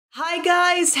Hi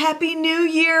guys, Happy New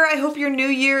Year! I hope your new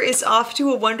year is off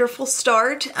to a wonderful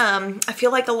start. I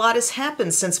feel like a lot has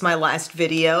happened since my last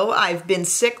video. I've been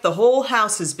sick, the whole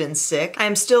house has been sick.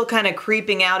 I'm still kind of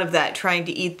creeping out of that, trying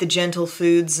to eat the gentle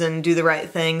foods and do the right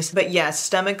things. But yeah,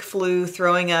 stomach flu,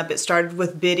 throwing up. It started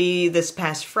with Biddy this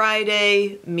past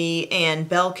Friday. Me and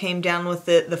Belle came down with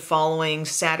it the following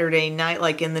Saturday night,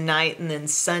 like in the night, and then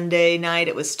Sunday night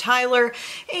it was Tyler.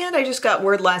 And I just got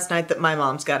word last night that my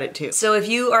mom's got it too. So if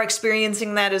you are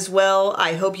experiencing that as well,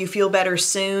 I hope you feel better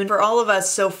soon. For all of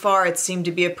us so far, it seemed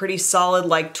to be a pretty solid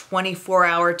like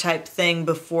 24-hour type thing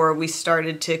before we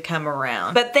started to come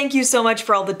around. But thank you so much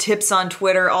for all the tips on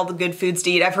Twitter, all the good foods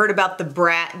to eat. I've heard about the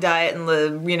brat diet and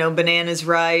the, bananas,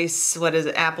 rice, what is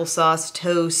it, applesauce,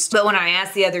 toast. But when I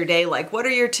asked the other day, like, what are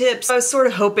your tips? I was sort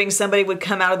of hoping somebody would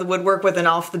come out of the woodwork with an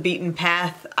off the beaten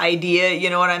path idea,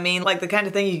 you know what I mean? Like the kind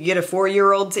of thing you get a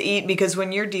 4-year-old to eat, because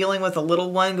when you're dealing with a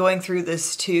little one going through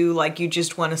this too, like you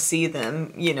just want to see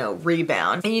them,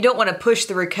 rebound. And you don't want to push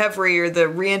the recovery or the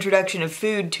reintroduction of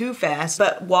food too fast.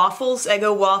 But waffles,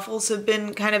 Eggo waffles have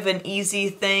been kind of an easy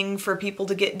thing for people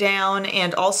to get down.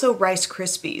 And also Rice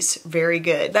Krispies, very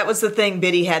good. That was the thing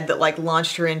Biddy had that like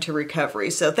launched her into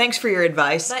recovery. So thanks for your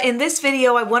advice. But in this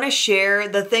video, I want to share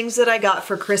the things that I got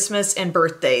for Christmas and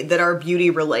birthday that are beauty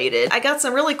related. I got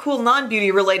some really cool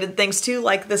non-beauty related things too,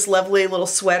 like this lovely little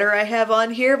sweater I have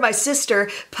on here. My sister,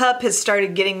 Pup, has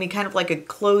started getting me kind of like a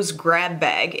clothes grab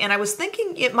bag, and I was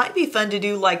thinking it might be fun to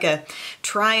do like a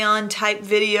try-on type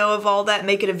video of all that,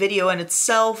 make it a video in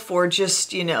itself, or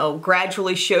just,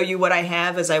 gradually show you what I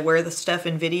have as I wear the stuff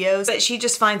in videos. But she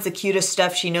just finds the cutest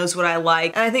stuff, she knows what I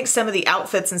like, and I think some of the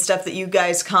outfits and stuff that you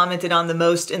guys commented on the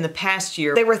most in the past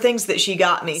year, they were things that she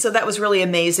got me, so that was really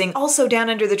amazing. Also down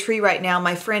under the tree right now,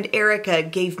 my friend Erica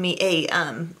gave me a,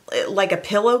 like a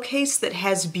pillowcase that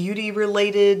has beauty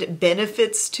related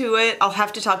benefits to it. I'll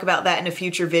have to talk about that in a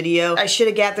future video. I should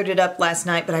have gathered it up last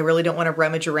night, but I really don't want to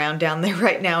rummage around down there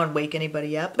right now and wake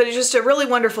anybody up. But it's just a really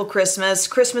wonderful Christmas.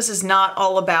 Christmas is not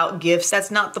all about gifts.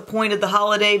 That's not the point of the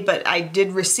holiday, but I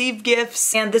did receive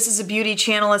gifts, and this is a beauty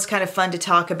channel. It's kind of fun to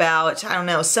talk about, I don't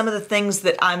know, some of the things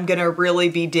that I'm gonna really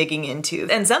be digging into,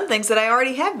 and some things that I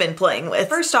already have been playing with.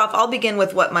 First off, I'll begin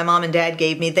with what my mom and dad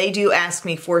gave me. They do ask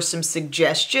me for some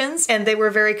suggestions, and they were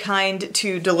very kind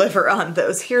to deliver on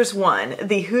those. Here's one,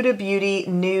 the Huda Beauty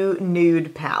New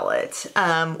Nude Palette.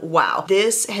 Wow,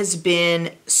 this has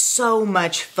been so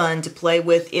much fun to play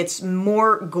with. It's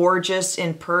more gorgeous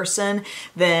in person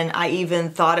than I even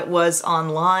thought it was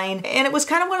online, and it was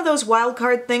kind of one of those wild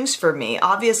card things for me.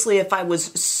 Obviously, if I was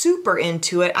super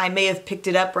into it, I may have picked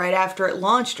it up right after it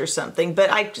launched or something, but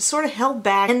I just sort of held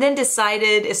back and then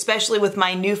decided, especially with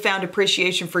my newfound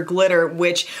appreciation for glitter,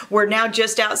 which we're now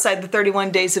just outside the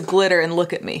 31 days of glitter, and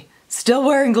look at me. Still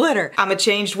wearing glitter. I'm a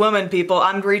changed woman, people.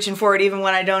 I'm reaching for it even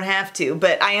when I don't have to,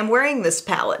 but I am wearing this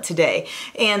palette today,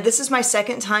 and this is my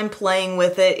second time playing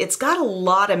with it. It's got a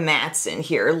lot of mattes in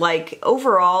here. Like,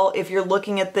 overall, if you're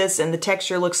looking at this and the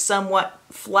texture looks somewhat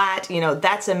flat,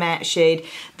 that's a matte shade.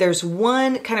 There's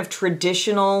one kind of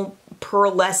traditional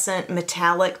pearlescent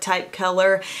metallic type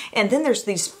color, and then there's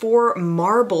these 4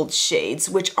 marbled shades,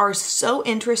 which are so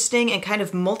interesting and kind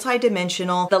of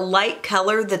multi-dimensional. The light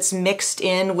color that's mixed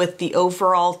in with the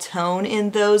overall tone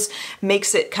in those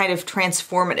makes it kind of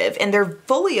transformative, and they're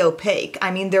fully opaque.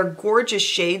 I mean, they're gorgeous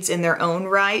shades in their own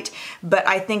right, but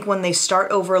I think when they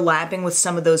start overlapping with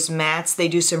some of those mattes, they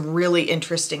do some really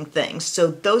interesting things.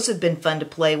 So those have been fun to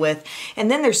play with.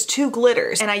 And then there's 2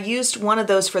 glitters, and I used one of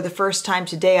those for the first time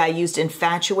today. I used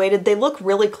Infatuated. They look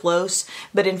really close,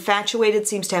 but Infatuated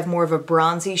seems to have more of a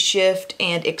bronzy shift,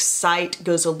 and Excite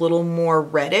goes a little more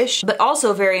reddish. But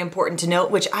also very important to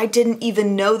note, which I didn't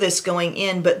even know this going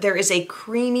in, but there is a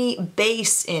creamy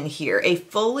base in here, a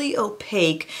fully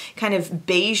opaque kind of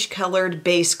beige colored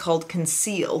base called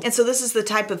Concealed. And so this is the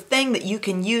type of thing that you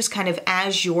can use kind of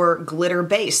as your glitter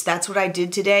base. That's what I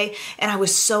did today, and I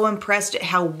was so impressed at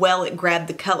how well it grabbed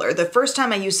the color. The first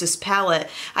time I used this palette,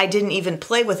 I didn't even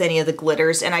play with any of the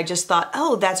glitters, and I just thought,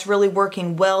 oh, that's really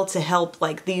working well to help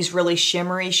like these really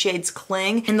shimmery shades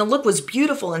cling, and the look was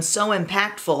beautiful and so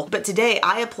impactful. But today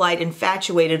I applied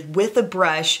Infatuated with a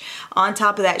brush on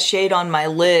top of that shade on my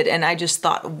lid, and I just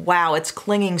thought, wow, it's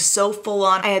clinging so full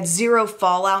on. I had 0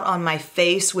 fallout on my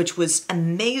face, which was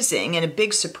amazing and a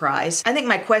big surprise. I think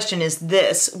my question is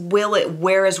this: will it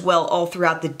wear as well all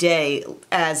throughout the day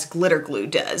as glitter glue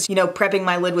does. You know, prepping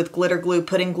my lid with glitter glue,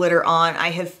 putting glitter on, I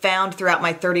have found throughout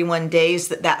my 31 days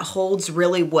that that holds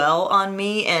really well on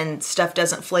me and stuff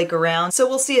doesn't flake around. So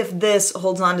we'll see if this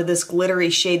holds on to this glittery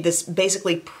shade, this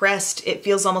basically pressed, it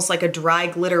feels almost like a dry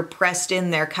glitter pressed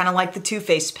in there, kind of like the Too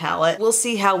Faced palette. We'll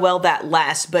see how well that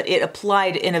lasts, but it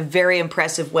applied in a very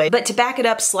impressive way. But to back it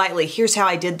up slightly, here's how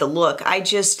I did the look. I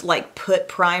just like put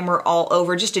primer all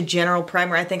over, just a general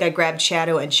primer. I think I grabbed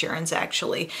Shadow Insurance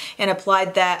actually, and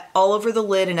applied that all over the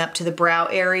lid and up to the brow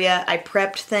area. I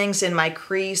prepped things in my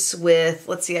crease with,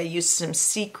 let's see, I used some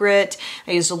Secret,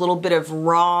 I used a little bit of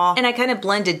Raw, and I kind of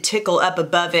blended Tickle up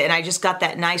above it, and I just got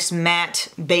that nice matte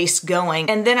base going.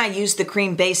 And then I used the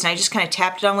cream base and I just kind of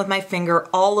tapped it on with my finger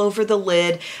all over the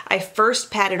lid. I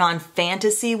first patted on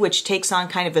Fantasy, which takes on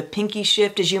kind of a pinky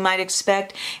shift as you might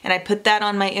expect, and I put that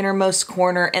on my innermost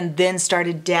corner and then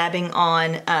started dabbing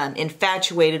on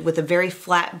Infatuated with a very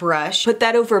flat brush. Put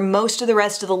that over most of the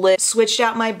rest of the lid, switched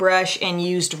out my brush and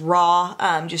used Raw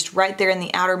just right there in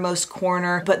the outermost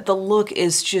corner. But the look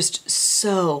is just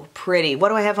so pretty. What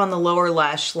do I have on the lower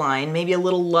lash line? Maybe a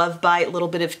little Love Bite, a little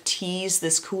bit of Tease,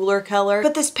 this cooler color.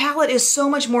 But this palette is so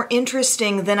much more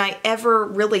interesting than I ever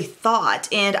really thought,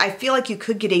 and I feel like you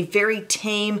could get a very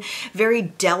tame, very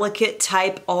delicate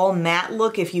type all matte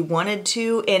look if you wanted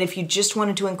to, and if you just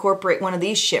wanted to incorporate one of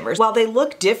these shimmers. While they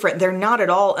look different, they're not at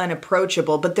all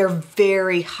unapproachable, but they're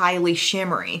very highly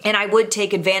shimmery. And I would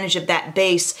take advantage of that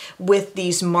base with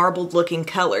these marbled looking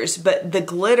colors, but the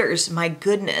glitters, my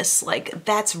goodness, like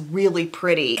that's really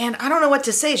pretty. And I don't know what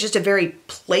to say, it's just a very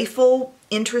playful,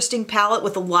 interesting palette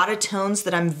with a lot of tones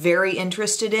that I'm very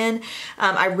interested in.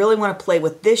 I really want to play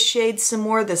with this shade some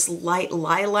more, this light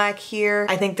lilac here.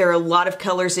 I think there are a lot of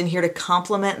colors in here to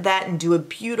complement that and do a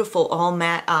beautiful all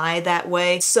matte eye that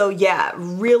way. So yeah,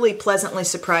 really pleasantly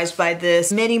surprised by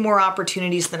this. Many more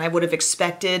opportunities than I would have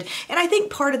expected. And I think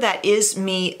part of that is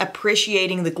me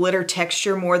appreciating the glitter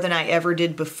texture more than I ever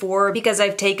did before, because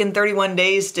I've taken 31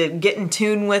 days to get in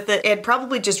tune with it and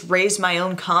probably just raise my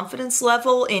own confidence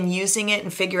level in using it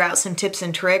and figure out some tips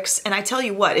and tricks. And I tell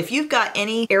you what, if you've got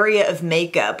any area of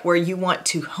makeup where you want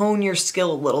to hone your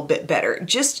skill a little bit better,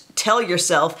 just tell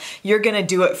yourself you're gonna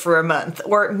do it for a month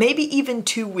or maybe even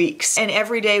 2 weeks, and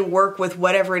every day work with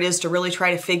whatever it is to really try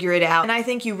to figure it out. And I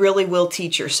think you really will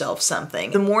teach yourself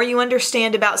something. The more you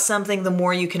understand about something, the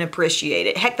more you can appreciate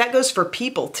it. Heck, that goes for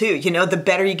people too. You know, the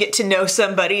better you get to know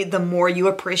somebody, the more you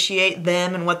appreciate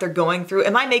them and what they're going through.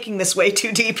 Am I making this way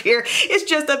too deep here? It's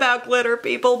just about glitter,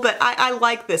 people, but I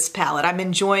like this palette. I'm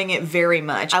enjoying it very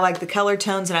much. I like the color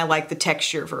tones and I like the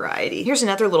texture variety. Here's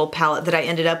another little palette that I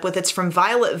ended up with. It's from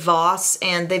Violet Voss,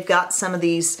 and they've got some of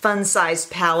these fun-sized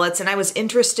palettes, and I was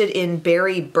interested in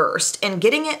Berry Burst. And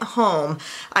getting it home,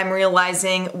 I'm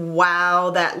realizing,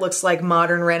 wow, that looks like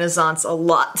modern Renaissance a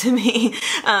lot to me.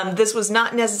 This was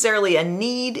not necessarily a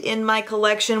need in my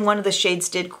collection. One of the shades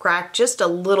did crack just a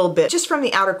little bit, just from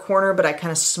the outer corner, but I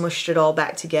kind of smushed it all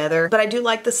back together. But I do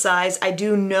like the size. I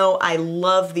do know I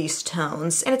love these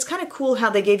tones, and it's kind of cool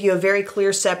how they gave you a very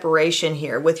clear separation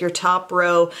here with your top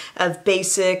row of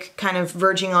basic, kind of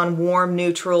verging on warm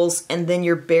neutrals, and then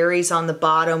your berries on the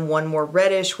bottom, one more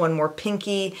reddish, one more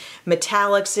pinky,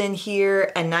 metallics in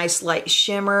here, a nice light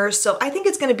shimmer. So I think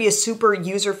it's going to be a super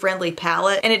user-friendly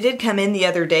palette, and it did come in the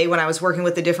other day when I was working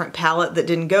with a different palette that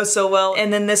didn't go so well,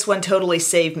 and then this one totally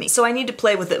saved me. So I need to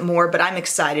play with it more, but I'm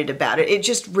excited about it. It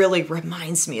just really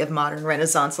reminds me of modern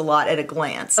Renaissance a lot at a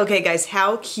glance. Okay guys,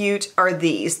 how cute are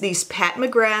these? These Pat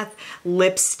McGrath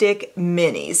lipstick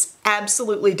minis.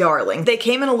 Absolutely darling. They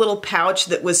came in a little pouch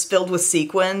that was filled with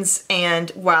sequins, and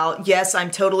while yes,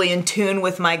 I'm totally in tune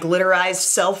with my glitterized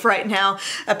self right now,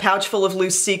 a pouch full of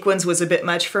loose sequins was a bit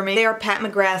much for me. They are Pat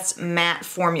McGrath's matte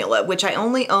formula, which I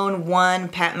only own one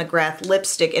Pat McGrath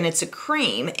lipstick, and it's a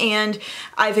cream, and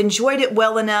I've enjoyed it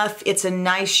well enough. It's a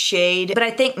nice shade, but I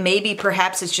think maybe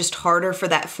perhaps it's just harder for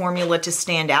that formula to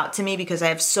stand out to me because I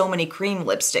have so many cream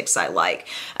lipsticks I like.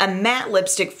 A matte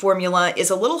lipstick formula is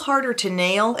a little harder to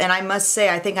nail, and I must say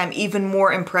I think I'm even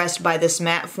more impressed by this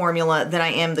matte formula than I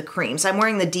am the creams. I'm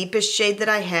wearing the deepest shade that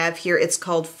I have here. It's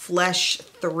called Flesh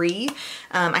 3.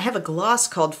 I have a gloss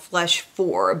called Flesh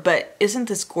 4, but isn't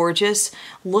this gorgeous?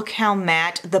 Look how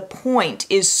matte. The point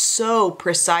is so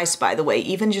precise, by the way,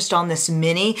 even just on this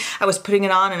mini. I was putting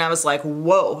it on and I was like,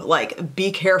 whoa, like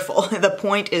be careful. The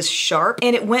point is sharp,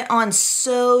 and it went on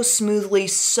so smoothly,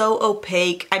 so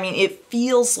opaque. I mean, it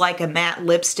feels like a matte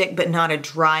lipstick, but not a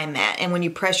dry matte. And when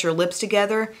you press your lips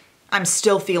together, I'm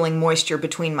still feeling moisture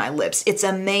between my lips. It's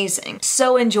amazing.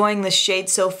 So enjoying this shade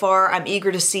so far. I'm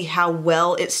eager to see how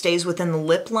well it stays within the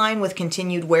lip line with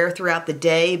continued wear throughout the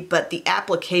day, but the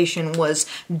application was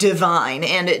divine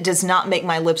and it does not make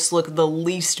my lips look the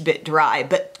least bit dry,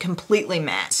 but completely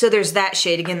matte. So there's that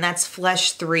shade. Again, that's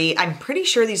Flesh 3. I'm pretty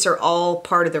sure these are all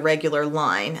part of the regular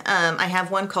line. I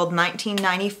have one called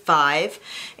 1995,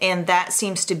 and that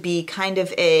seems to be kind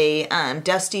of a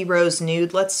Dusty Rose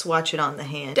Nude. Let's swatch it on the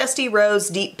hand. Dusty Rose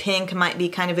Deep Pink might be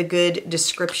kind of a good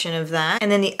description of that.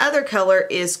 And then the other color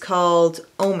is called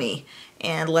Omi.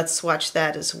 And let's swatch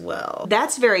that as well.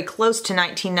 That's very close to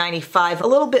 1995, a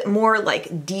little bit more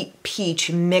like deep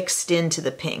peach mixed into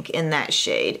the pink in that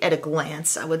shade at a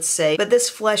glance, I would say. But this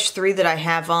Flesh 3 that I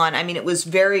have on, I mean, it was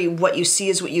very what you see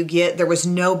is what you get. There was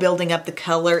no building up the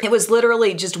color. It was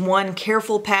literally just one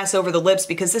careful pass over the lips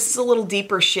because this is a little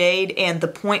deeper shade and the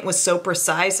point was so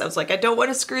precise. I was like, I don't want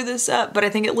to screw this up, but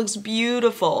I think it looks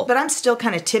beautiful. But I'm still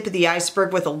kind of tip of the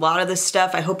iceberg with a lot of this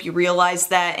stuff. I hope you realize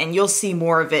that, and you'll see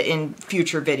more of it in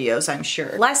future videos, I'm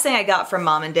sure. Last thing I got from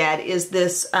Mom and Dad is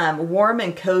this warm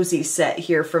and cozy set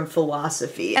here from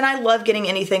Philosophy. And I love getting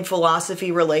anything Philosophy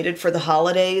related for the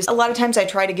holidays. A lot of times I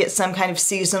try to get some kind of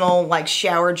seasonal like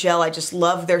shower gel. I just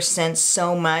love their scents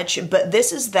so much, but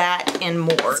this is that and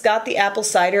more. It's got the apple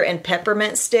cider and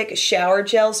peppermint stick shower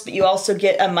gels, but you also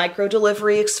get a micro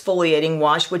delivery exfoliating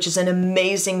wash, which is an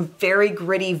amazing, very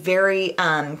gritty, very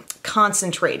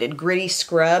concentrated, gritty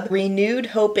scrub. Renewed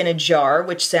Hope in a Jar,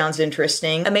 which sounds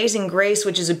interesting. Amazing Grace,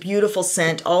 which is a beautiful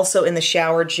scent, also in the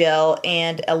shower gel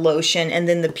and a lotion, and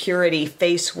then the Purity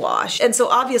face wash. And so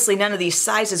obviously none of these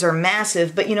sizes are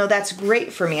massive, but you know, that's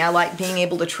great for me. I like being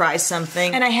able to try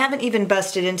something. And I haven't even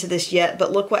busted into this yet,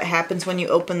 but look what happens when you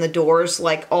open the doors,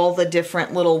 like all the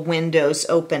different little windows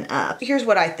open up. Here's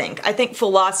what I think. I think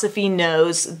Philosophy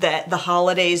knows that the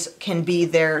holidays can be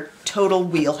their total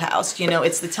wheelhouse. You know,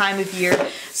 it's the time of year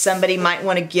somebody might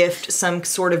want to gift some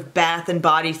sort of bath and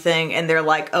body thing and they're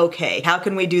like, okay, how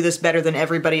can we do this better than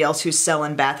everybody else who's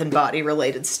selling bath and body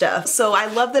related stuff? So I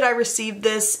love that I received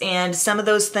this, and some of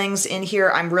those things in here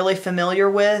I'm really familiar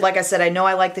with. Like I said, I know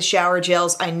I like the shower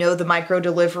gels. I know the micro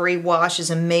delivery wash is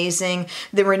amazing.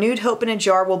 The Renewed Hope in a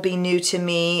Jar will be new to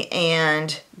me,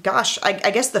 and gosh,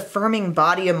 I guess the firming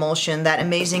body emulsion, that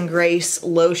Amazing Grace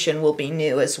lotion, will be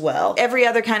new as well. Every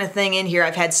other kind of thing in here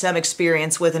I've had some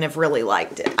experience with and have really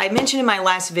liked it. I mentioned in my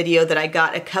last video that I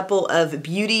got a couple of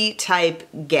beauty type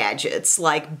gadgets,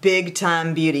 like big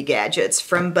time beauty gadgets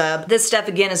from Bub. This stuff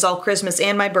again is all Christmas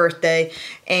and my birthday,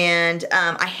 and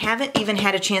I haven't even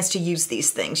had a chance to use these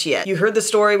things yet. You heard the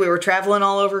story, we were traveling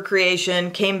all over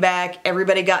creation, came back,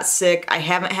 everybody got sick. I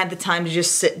haven't had the time to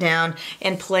just sit down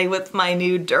and play with my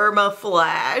new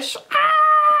Dermaflash.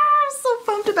 I'm so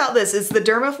pumped about this. It's the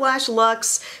Dermaflash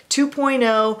Luxe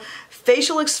 2.0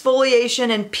 facial exfoliation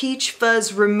and peach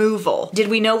fuzz removal. Did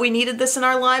we know we needed this in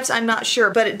our lives? I'm not sure,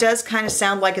 but it does kind of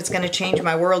sound like it's going to change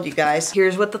my world, you guys.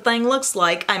 Here's what the thing looks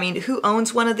like. I mean, who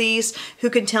owns one of these? Who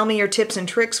can tell me your tips and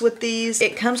tricks with these?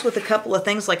 It comes with a couple of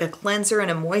things like a cleanser and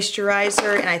a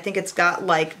moisturizer, and I think it's got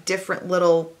like different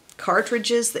little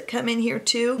cartridges that come in here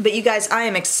too. But you guys, I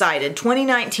am excited.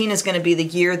 2019 is going to be the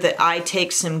year that I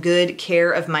take some good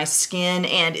care of my skin,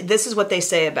 and this is what they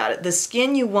say about it. The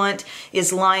skin you want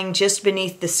is lying just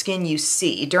beneath the skin you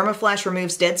see. Dermaflash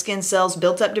removes dead skin cells,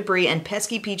 built up debris, and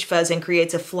pesky peach fuzz and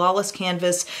creates a flawless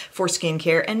canvas for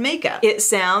skincare and makeup. It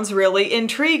sounds really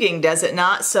intriguing, does it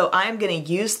not? So I'm going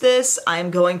to use this.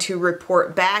 I'm going to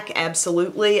report back,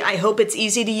 absolutely. I hope it's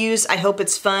easy to use. I hope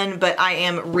it's fun, but I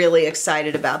am really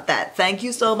excited about that. Thank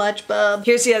you so much, Bub.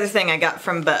 Here's the other thing I got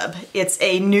from Bub. It's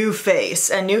a New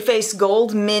Face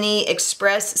Gold Mini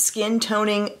Express Skin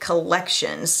Toning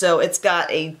Collection. So it's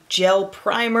got a gel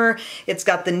primer, it's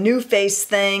got the New Face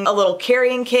thing, a little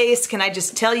carrying case. Can I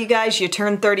just tell you guys, you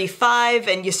turn 35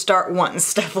 and you start wanting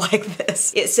stuff like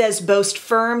this. It says boast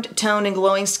firmed, toned, and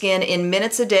glowing skin in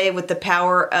minutes a day with the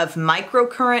power of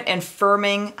microcurrent and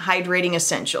firming hydrating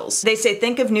essentials. They say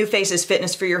think of New Face as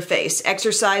fitness for your face.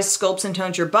 Exercise sculpts and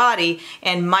tones your body,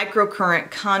 and microcurrent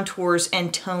contours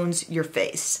and tones your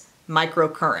face.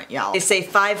 Microcurrent, y'all. They say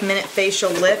 5-minute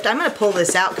facial lift. I'm gonna pull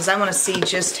this out because I want to see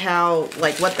just how,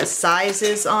 like, what the size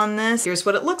is on this. Here's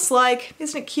what it looks like.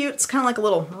 Isn't it cute? It's kind of like a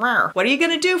little, what are you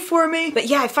gonna do for me? But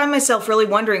yeah, I find myself really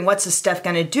wondering, what's this stuff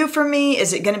gonna do for me?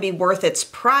 Is it gonna be worth its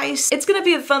price? It's gonna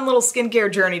be a fun little skincare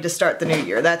journey to start the new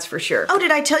year, that's for sure. Oh,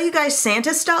 did I tell you guys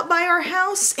Santa stopped by our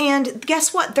house? And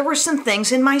guess what? There were some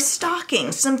things in my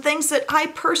stocking, some things that I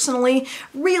personally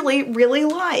really, really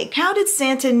like. How did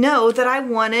Santa know that I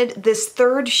wanted added this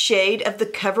third shade of the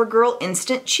CoverGirl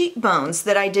Instant Cheekbones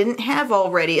that I didn't have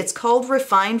already. It's called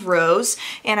Refined Rose,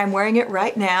 and I'm wearing it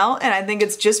right now, and I think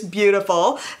it's just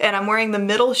beautiful. And I'm wearing the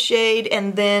middle shade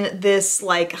and then this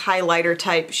like highlighter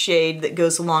type shade that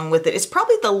goes along with it. It's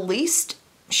probably the least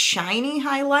shiny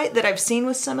highlight that I've seen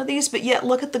with some of these, but yet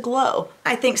look at the glow.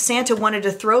 I think Santa wanted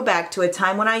to throw back to a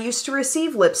time when I used to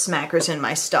receive lip smackers in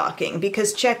my stocking,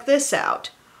 because check this out.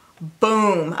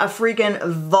 Boom, a freaking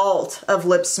vault of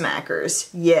lip smackers.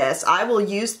 Yes, I will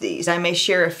use these. I may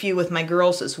share a few with my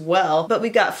girls as well, but we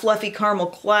got Fluffy Caramel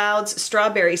Clouds,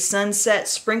 Strawberry Sunset,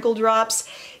 Sprinkle Drops,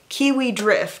 Kiwi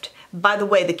Drift. By the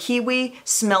way, the kiwi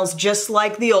smells just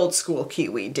like the old school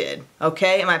kiwi did.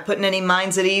 Okay, am I putting any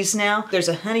minds at ease now? There's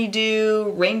a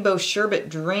honeydew, rainbow sherbet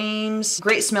dreams,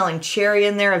 great smelling cherry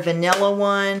in there, a vanilla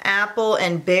one, apple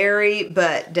and berry,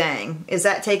 but dang, is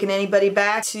that taking anybody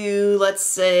back to, let's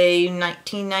say,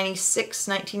 1996,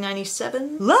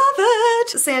 1997? Love it!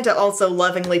 Santa also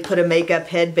lovingly put a makeup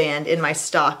headband in my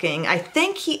stocking. I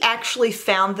think he actually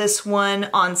found this one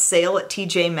on sale at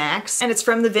TJ Maxx, and it's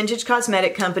from the Vintage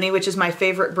Cosmetic Company, which is my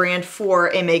favorite brand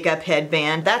for a makeup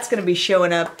headband. That's gonna be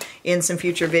showing up in some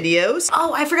future videos.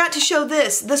 Oh, I forgot to show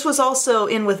this. This was also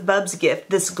in with Bub's gift,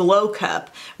 this glow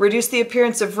cup. Reduce the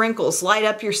appearance of wrinkles, light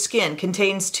up your skin,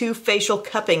 contains 2 facial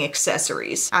cupping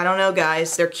accessories. I don't know,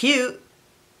 guys. They're cute,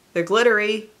 they're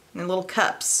glittery, and little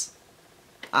cups.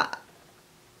 I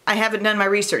haven't done my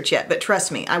research yet, but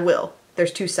trust me, I will.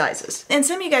 There's 2 sizes. And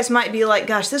some of you guys might be like,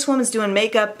 gosh, this woman's doing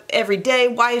makeup every day.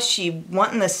 Why is she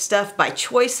wanting this stuff by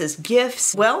choice as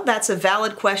gifts? Well, that's a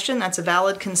valid question. That's a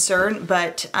valid concern,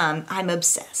 but I'm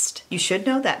obsessed. You should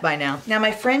know that by now. Now,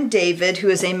 my friend David, who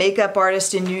is a makeup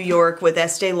artist in New York with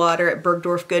Estee Lauder at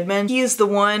Bergdorf Goodman, he is the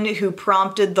one who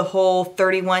prompted the whole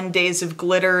 31 days of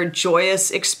glitter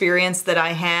joyous experience that I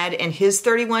had. And his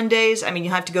 31 days, I mean, you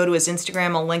have to go to his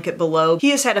Instagram. I'll link it below. He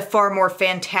has had a far more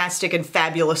fantastic and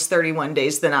fabulous 31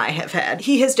 days than I have had.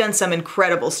 He has done some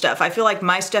incredible stuff. I feel like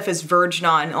my stuff is verged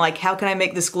on, like, how can I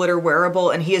make this glitter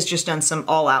wearable? And he has just done some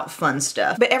all-out fun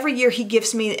stuff. But every year he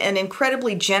gives me an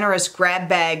incredibly generous grab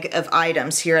bag of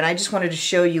items here, and I just wanted to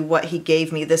show you what he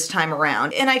gave me this time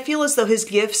around. And I feel as though his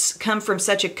gifts come from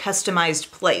such a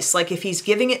customized place. Like, if he's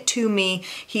giving it to me,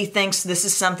 he thinks this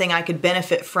is something I could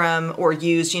benefit from or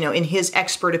use, you know, in his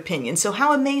expert opinion. So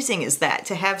how amazing is that,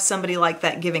 to have somebody like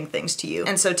that giving things to you?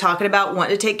 And so talking about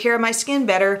wanting to take care of my skin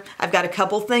better, I've got a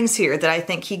couple things here that I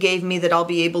think he gave me that I'll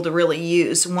be able to really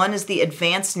use. One is the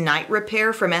Advanced Night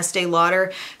Repair from Estee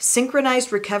Lauder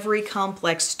Synchronized Recovery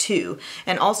Complex 2,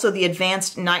 and also the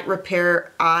Advanced Night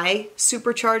Repair Eye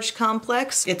Supercharged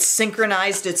Complex. It's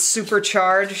synchronized, it's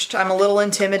supercharged. I'm a little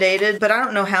intimidated, but I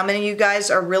don't know how many of you guys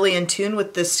are really in tune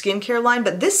with this skincare line,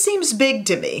 but this seems big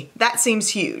to me. That seems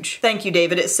huge. Thank you,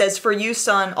 David. It says for use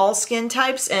on all skin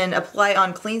types and apply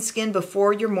on clean skin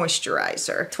before your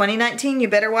moisturizer. 2019, you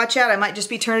better watch out. I might just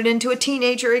be turning into a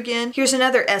teenager again. Here's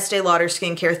another Estee Lauder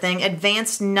skincare thing,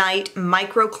 Advanced Night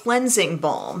Micro Cleansing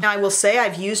Balm. Now, I will say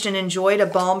I've used and enjoyed a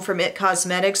balm from IT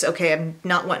Cosmetics. Okay, I'm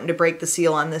not wanting to break the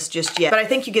seal on this just yet, but I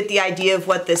think you get the idea of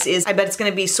what this is. I bet it's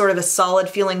gonna be sort of a solid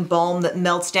feeling balm that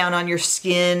melts down on your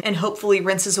skin and hopefully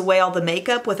rinses away all the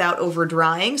makeup without over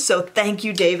drying. So thank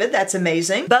you, David. That's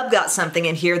amazing. Bub got something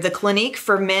in here, the Clinique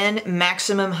for Men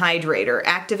Maximum Hydrator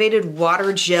Activated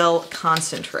Water Gel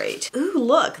Concentrate. Ooh,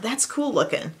 look, that's cool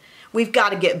looking. We've got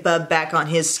to get Bub back on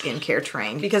his skincare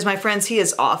train because, my friends, he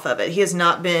is off of it. He has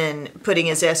not been putting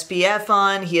his SPF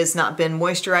on. He has not been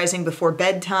moisturizing before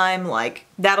bedtime. Like,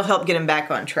 that'll help get him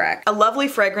back on track. A lovely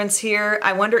fragrance here.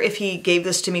 I wonder if he gave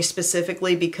this to me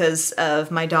specifically because of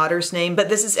my daughter's name, but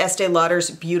this is Estee Lauder's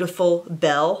Beautiful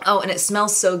Belle. Oh, and it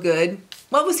smells so good.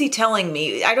 What was he telling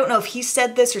me? I don't know if he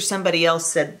said this or somebody else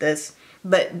said this,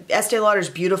 but Estee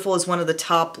Lauder's Beautiful is one of the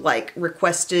top, like,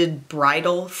 requested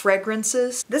bridal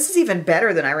fragrances. This is even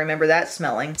better than I remember that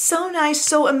smelling. So nice,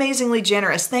 so amazingly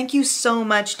generous. Thank you so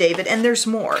much, David. And there's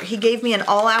more. He gave me an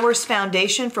All Hours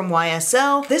foundation from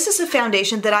YSL. This is a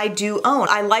foundation that I do own.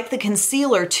 I like the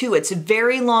concealer too. It's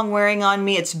very long wearing on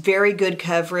me. It's very good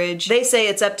coverage. They say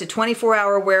it's up to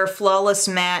 24-hour wear, flawless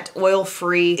matte,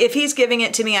 oil-free. If he's giving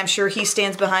it to me, I'm sure he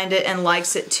stands behind it and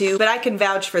likes it too. But I can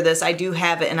vouch for this. I do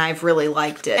have it and I've really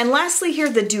liked it. And lastly here,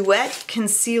 the Duet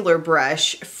Concealer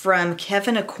Brush from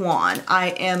Kevyn Aucoin. I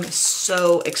am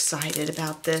so excited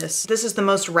about this. This is the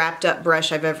most wrapped up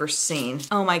brush I've ever seen.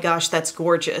 Oh my gosh, that's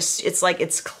gorgeous. It's like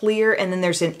it's clear and then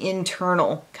there's an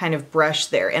internal kind of brush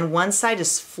there. And one side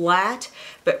is flat,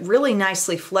 but really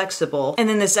nicely flexible. And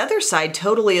then this other side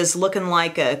totally is looking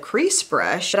like a crease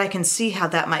brush, but I can see how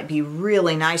that might be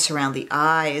really nice around the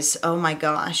eyes. Oh my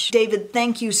gosh. David,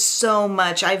 thank you so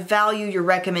much. I value your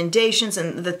recommendation. recommendations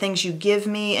and the things you give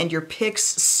me and your picks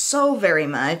so very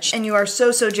much. And you are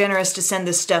so generous to send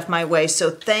this stuff my way, so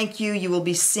thank you. You will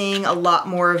be seeing a lot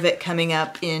more of it coming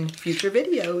up in future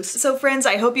videos. So friends,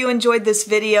 I hope you enjoyed this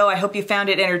video. I hope you found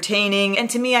it entertaining. And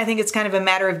to me, I think it's kind of a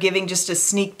matter of giving just a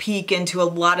sneak peek into a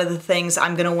lot of the things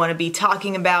I'm gonna wanna be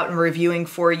talking about and reviewing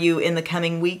for you in the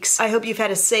coming weeks. I hope you've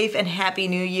had a safe and happy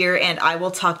new year, and I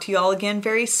will talk to you all again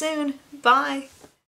very soon. Bye.